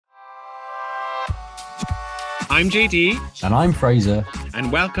I'm JD. And I'm Fraser.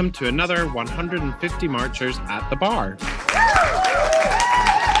 And welcome to another 150 Marchers at the Bar.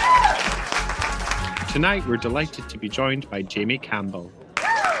 Tonight, we're delighted to be joined by Jamie Campbell.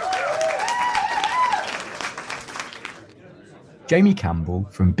 Jamie Campbell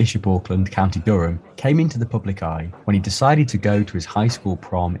from Bishop Auckland, County Durham, came into the public eye when he decided to go to his high school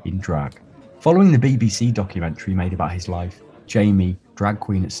prom in drag. Following the BBC documentary made about his life, Jamie, Drag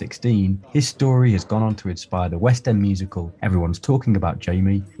Queen at 16, his story has gone on to inspire the West End musical Everyone's Talking About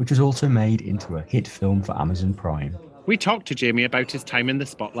Jamie, which was also made into a hit film for Amazon Prime. We talked to Jamie about his time in the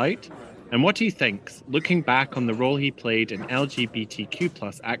spotlight and what he thinks, looking back on the role he played in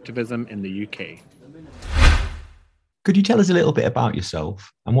LGBTQ+ activism in the UK. Could you tell us a little bit about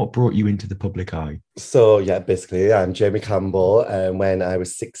yourself and what brought you into the public eye? So, basically, I'm Jamie Campbell. And when I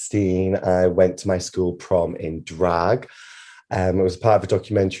was 16, I went to my school prom in drag. It was part of a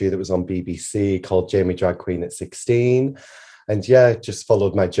documentary that was on BBC called Jamie Drag Queen at 16. And just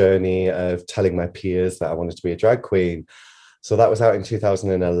followed my journey of telling my peers that I wanted to be a drag queen. So that was out in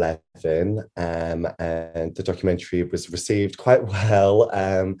 2011, and the documentary was received quite well,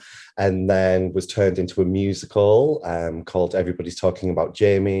 and then was turned into a musical called Everybody's Talking About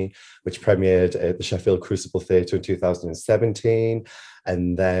Jamie, which premiered at the Sheffield Crucible Theatre in 2017,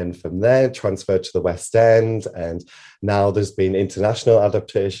 and then from there transferred to the West End, and now there's been international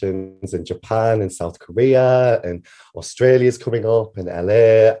adaptations in Japan and South Korea, and Australia's coming up in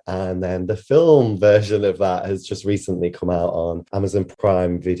LA, and then the film version of that has just recently come out on Amazon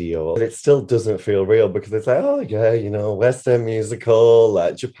Prime Video. But it still doesn't feel real because it's like, West End musical,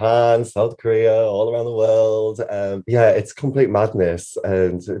 like Japan, South Korea, all around the world. It's complete madness,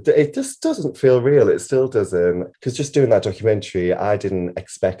 and it just doesn't feel real. It still doesn't, because just doing that documentary, I didn't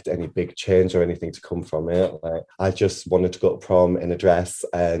expect any big change or anything to come from it. Like, I just wanted to go to prom in a dress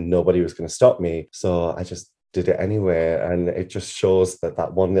and nobody was going to stop me. So I just did it anyway. And it just shows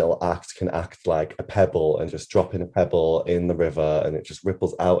that one little act can act like a pebble, and just dropping a pebble in the river, and it just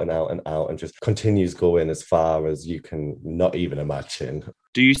ripples out and out and out and just continues going as far as you can not even imagine.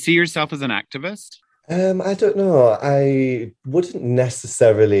 Do you see yourself as an activist? I don't know. I wouldn't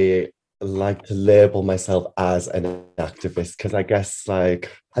necessarily like to label myself as an activist, because I guess, I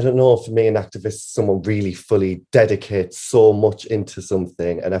don't know, for me, an activist is someone really fully dedicates so much into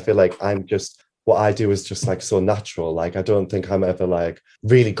something, and I feel like what I do is just so natural. I don't think I'm ever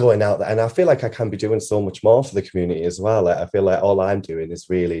really going out there, and I feel like I can be doing so much more for the community as well. I feel like all I'm doing is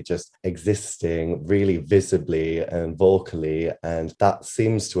really just existing really visibly and vocally, and that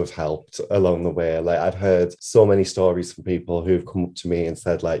seems to have helped along the way. I've heard so many stories from people who've come up to me and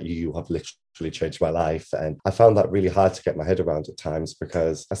said, you have literally changed my life, and I found that really hard to get my head around at times,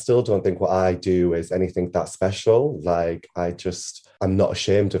 because I still don't think what I do is anything that special. I'm not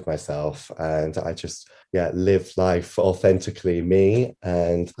ashamed of myself, and I just live life authentically me,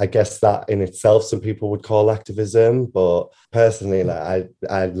 and I guess that in itself some people would call activism. But personally, I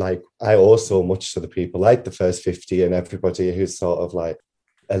owe so much to the people like the First 50 and everybody who's sort of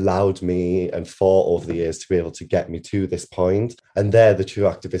allowed me and fought over the years to be able to get me to this point. And they're the true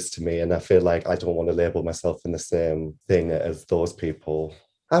activists to me. And I feel like I don't want to label myself in the same thing as those people.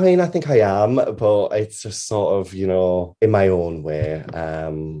 I mean, I think I am, but it's just sort of, in my own way.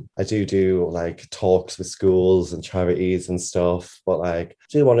 I do talks with schools and charities and stuff, but I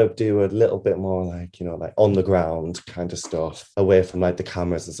do want to do a little bit more on the ground kind of stuff, away from the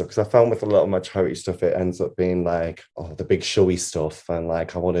cameras and stuff. Because I found with a lot of my charity stuff, it ends up being the big showy stuff, and I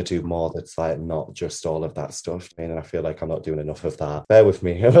want to do more that's not just all of that stuff. And I feel like I'm not doing enough of that. Bear with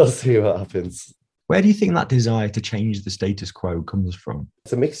me, and we'll see what happens. Where do you think that desire to change the status quo comes from?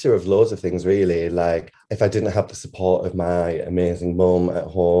 It's a mixture of loads of things, really. If I didn't have the support of my amazing mum at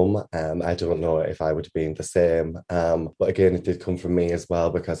home, I don't know if I would have been the same. But again, it did come from me as well,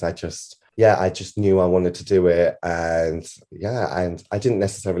 because I just knew I wanted to do it. And I didn't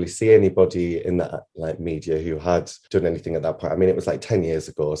necessarily see anybody in that media who had done anything at that point. I mean, it was 10 years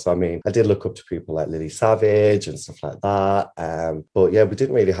ago. So, I mean, I did look up to people like Lily Savage and stuff like that. But we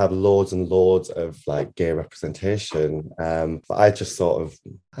didn't really have loads and loads of gay representation. But I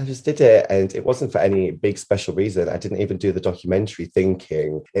just did it, and it wasn't for any big special reason. I didn't even do the documentary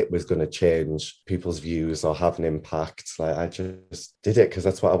thinking it was going to change people's views or have an impact. I just did it because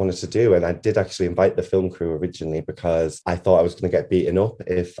that's what I wanted to do. And I did actually invite the film crew originally because I thought I was going to get beaten up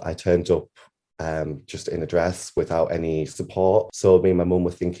if I turned up just in a dress without any support. So me and my mum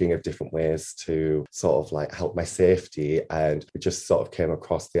were thinking of different ways to sort of like help my safety. And we just sort of came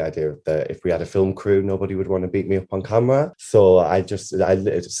across the idea that if we had a film crew, nobody would want to beat me up on camera. So I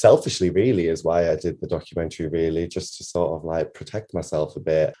selfishly really is why I did the documentary, really, just to sort of like protect myself a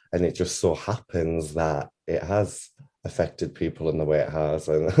bit. And it just so happens that it has affected people in the way it has.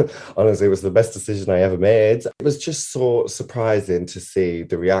 And honestly, it was the best decision I ever made. It was just so surprising to see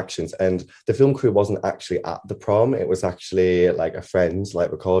the reactions. And the film crew wasn't actually at the prom. It was actually like a friend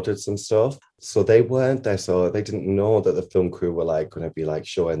like recorded some stuff. So they weren't there. So they didn't know that the film crew were like going to be like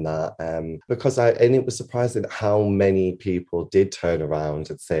showing that. And it was surprising how many people did turn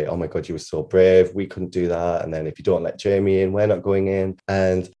around and say, oh my God, you were so brave. We couldn't do that. And then if you don't let Jamie in, we're not going in.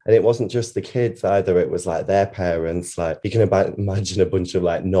 And it wasn't just the kids either. It was like their parents. Like you can imagine a bunch of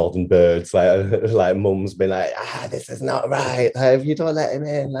like northern birds, like mums being like, this is not right. Like, if you don't let him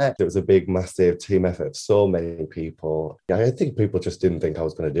in, like it was a big, massive team effort of so many people. Yeah, I think people just didn't think I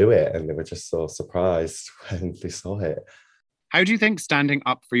was going to do it, and they were just so surprised when they saw it. How do you think standing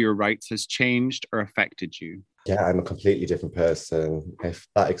up for your rights has changed or affected you? Yeah, I'm a completely different person. If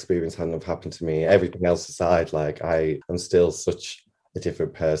that experience hadn't have happened to me, everything else aside, like I am still such a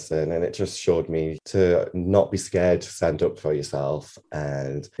different person, and it just showed me to not be scared to stand up for yourself,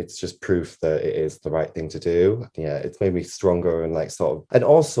 and it's just proof that it is the right thing to do. Yeah, it's made me stronger and like sort of, and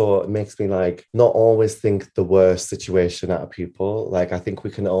also it makes me like not always think the worst situation out of people. Like I think we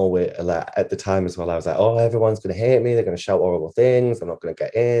can always, like at the time as well, I was like, oh, everyone's going to hate me, they're going to shout horrible things, I'm not going to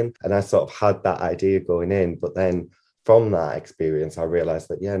get in. And I sort of had that idea going in, but then from that experience, I realized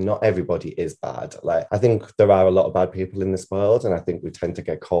that, yeah, not everybody is bad. Like, I think there are a lot of bad people in this world, and I think we tend to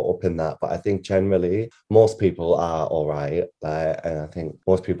get caught up in that. But I think generally, most people are all right. And I think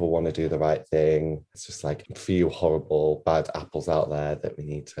most people want to do the right thing. It's just like a few horrible, bad apples out there that we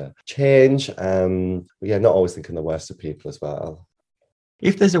need to change. But yeah, not always thinking the worst of people as well.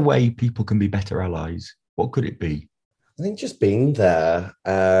 If there's a way people can be better allies, what could it be? I think just being there,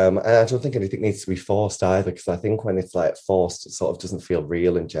 and I don't think anything needs to be forced either, because I think when it's like forced, it sort of doesn't feel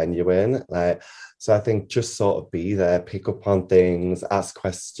real and genuine. Like, so I think just sort of be there, pick up on things, ask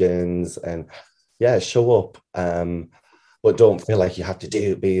questions, and yeah, show up. But don't feel like you have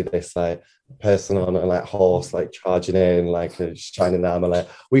to be this like person on a like horse, like charging in like a shining armor. Like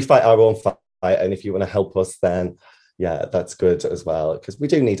we fight our own fight, and if you want to help us, then yeah, that's good as well, because we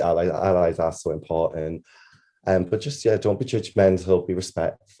do need allies. Allies are so important. But just, yeah, don't be judgmental, be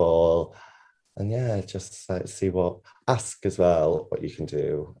respectful. And yeah, just like ask as well what you can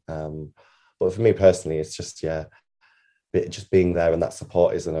do. But for me personally, it's just, yeah, just being there, and that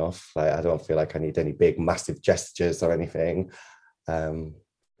support is enough. Like, I don't feel like I need any big, massive gestures or anything.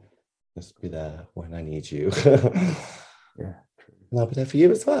 Just be there when I need you. Yeah. And I'll be there for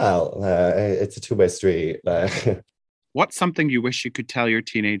you as well. It's a two-way street. What's something you wish you could tell your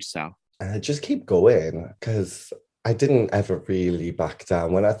teenage self? Just keep going, because I didn't ever really back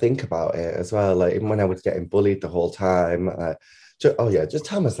down. When I think about it as well, like even when I was getting bullied the whole time, just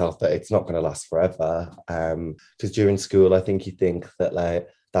tell myself that it's not going to last forever. Because during school, I think you think that like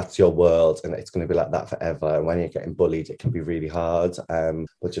that's your world and it's going to be like that forever. And when you're getting bullied, it can be really hard.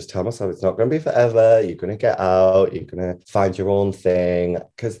 But just tell myself it's not going to be forever. You're going to get out. You're going to find your own thing.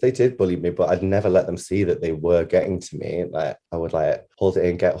 Because they did bully me, but I'd never let them see that they were getting to me. Like I would like hold it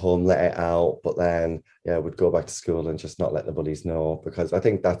in, get home, let it out. But then, yeah, I would go back to school and just not let the bullies know. Because I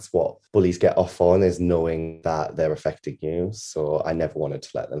think that's what bullies get off on, is knowing that they're affecting you. So I never wanted to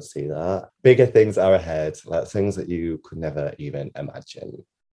let them see that. Bigger things are ahead, like things that you could never even imagine.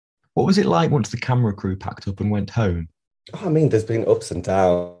 What was it like once the camera crew packed up and went home? Oh, I mean, there's been ups and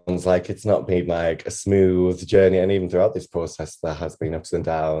downs. Like, it's not been like a smooth journey. And even throughout this process, there has been ups and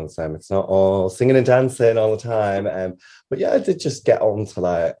downs. It's not all singing and dancing all the time. But yeah, I did just get on to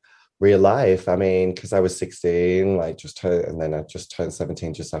like real life. I mean, because I was 16, and then I just turned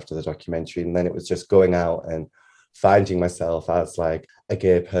 17 just after the documentary. And then it was just going out and finding myself as like a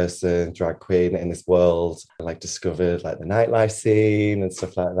gay person, drag queen in this world. I like discovered like the nightlife scene and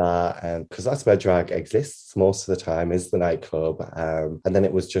stuff like that. And because that's where drag exists most of the time, is the nightclub. And then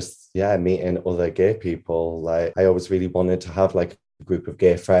it was just, yeah, meeting other gay people. Like I always really wanted to have like group of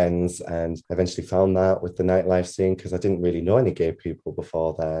gay friends, and eventually found that with the nightlife scene, because I didn't really know any gay people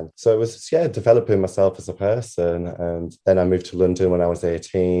before then. So it was just, yeah, developing myself as a person. And then I moved to London when I was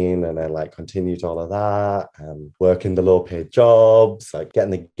 18, and then like continued all of that, working the low paid jobs, like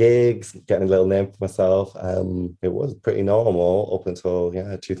getting the gigs, getting a little name for myself. It was pretty normal up until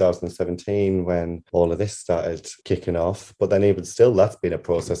 2017, when all of this started kicking off. But then even still, that's been a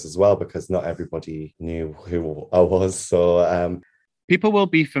process as well, because not everybody knew who I was. So People will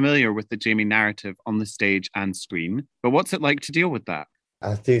be familiar with the Jamie narrative on the stage and screen, but what's it like to deal with that?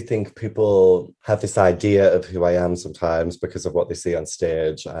 I do think people have this idea of who I am sometimes because of what they see on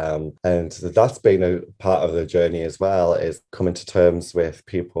stage. And that's been a part of the journey as well, is coming to terms with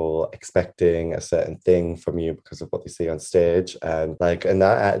people expecting a certain thing from you because of what they see on stage. And that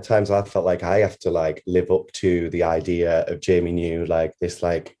at times I felt like I have to live up to the idea of Jamie New, this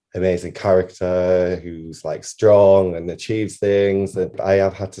amazing character who's strong and achieves things, and I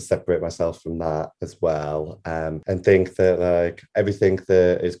have had to separate myself from that as well, and think that everything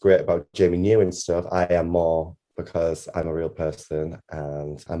that is great about Jamie New and stuff, I am more, because I'm a real person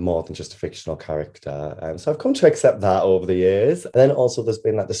and I'm more than just a fictional character. So I've come to accept that over the years. And then also there's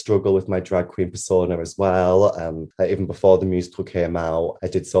been the struggle with my drag queen persona as well. Even before the musical came out, I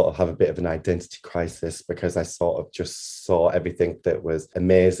did sort of have a bit of an identity crisis, because I sort of just saw everything that was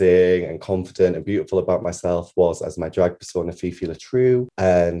amazing and confident and beautiful about myself was as my drag persona, Fifi LaTrue.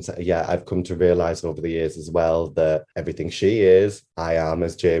 And yeah, I've come to realise over the years as well that everything she is, I am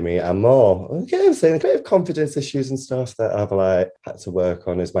as Jamie and more. Okay, I'm saying a bit of confidence issues and stuff that I've had to work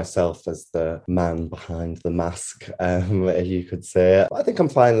on as myself as the man behind the mask, you could say. I think I'm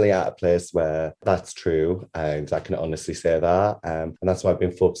finally at a place where that's true, and I can honestly say that. And that's why I've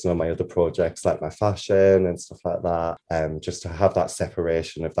been focusing on my other projects, like my fashion and stuff like that, just to have that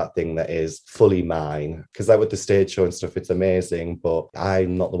separation of that thing that is fully mine. Because with the stage show and stuff, it's amazing, but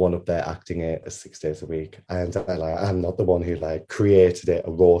I'm not the one up there acting it 6 days a week, and I'm not the one who created it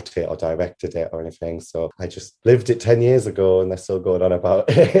or wrote it or directed it or anything. So I just lived it 10 years ago and they're still going on about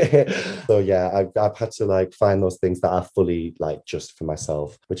it. So yeah, I've had to find those things that are fully just for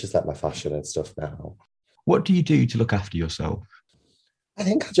myself, which is my fashion and stuff now. What do you do to look after yourself? I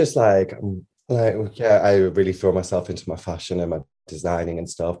think I just I really throw myself into my fashion and my designing and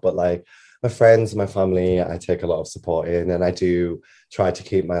stuff, but my friends and my family, I take a lot of support in, and I do try to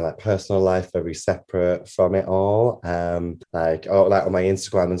keep my personal life very separate from it all. On my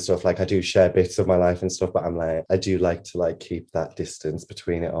Instagram and stuff, I do share bits of my life and stuff, but I do like to keep that distance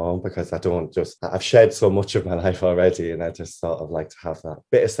between it all, because I've shared so much of my life already, and I just sort of like to have that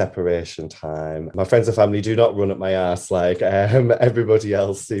bit of separation time. My friends and family do not run up my ass like everybody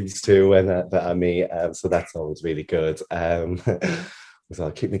else seems to when that I meet, so that's always really good. So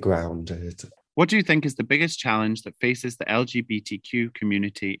keep me grounded. What do you think is the biggest challenge that faces the LGBTQ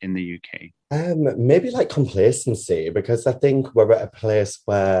community in the UK? Maybe complacency, because I think we're at a place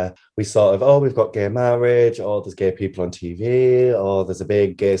where we sort of, we've got gay marriage, or there's gay people on TV, or there's a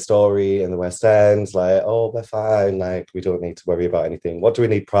big gay story in the West End, we're fine, we don't need to worry about anything. What do we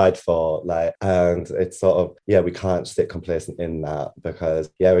need pride for? And it's sort of, we can't sit complacent in that, because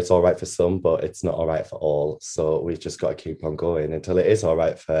it's all right for some, but it's not all right for all. So we've just got to keep on going until it is all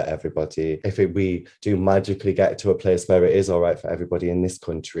right for everybody. If we do magically get to a place where it is all right for everybody in this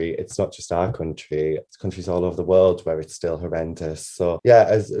country, it's not just our country, it's countries all over the world where it's still horrendous. So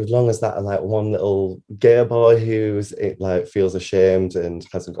as long as that one little gay boy who's feels ashamed and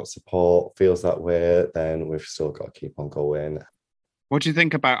hasn't got support feels that way, then we've still got to keep on going. What do you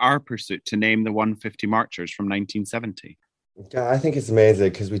think about our pursuit to name the 150 marchers from 1970? Yeah, I think it's amazing,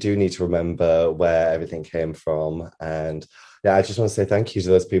 because we do need to remember where everything came from. And I just want to say thank you to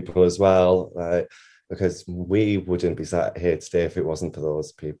those people as well, because we wouldn't be sat here today if it wasn't for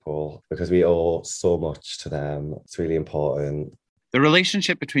those people, because we owe so much to them. It's really important. The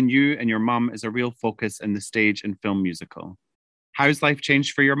relationship between you and your mum is a real focus in the stage and film musical. How's life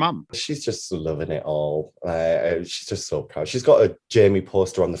changed for your mum? She's just loving it all. She's just so proud. She's got a Jamie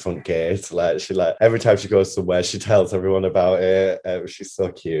poster on the front gate. She every time she goes somewhere, she tells everyone about it. She's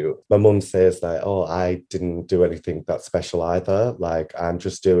so cute. My mum says I didn't do anything that special either. I'm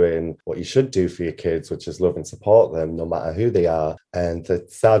just doing what you should do for your kids, which is love and support them no matter who they are. And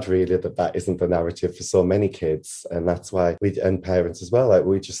it's sad really that isn't the narrative for so many kids. And that's why and parents as well,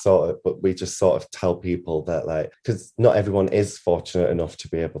 we just sort of tell people that because not everyone is fortunate enough to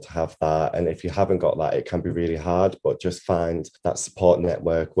be able to have that, and if you haven't got that, it can be really hard, but just find that support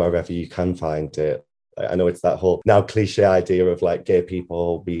network wherever you can find it. I know it's that whole now cliche idea of gay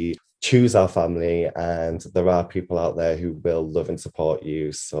people, we choose our family, and there are people out there who will love and support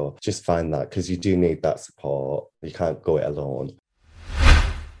you, so just find that, because you do need that support. You can't go it alone.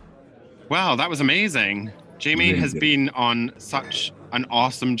 Wow, that was amazing. Jamie has been on such an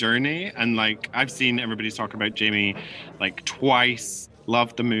awesome journey, and I've seen everybody talk about Jamie twice.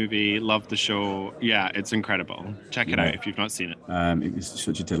 Loved the movie, loved the show. Yeah, it's incredible. Check it out if you've not seen it. It was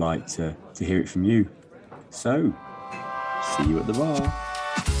such a delight to hear it from you. So, see you at the bar.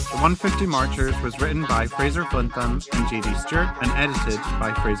 The 150 Marchers was written by Fraser Flintham and JD Stewart and edited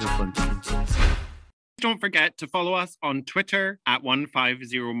by Fraser Flintham. Don't forget to follow us on Twitter at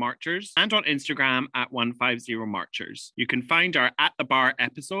 150marchers and on Instagram at 150marchers. You can find our At the Bar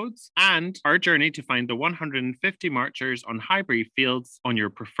episodes and our journey to find the 150 marchers on Highbury Fields on your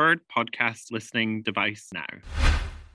preferred podcast listening device now.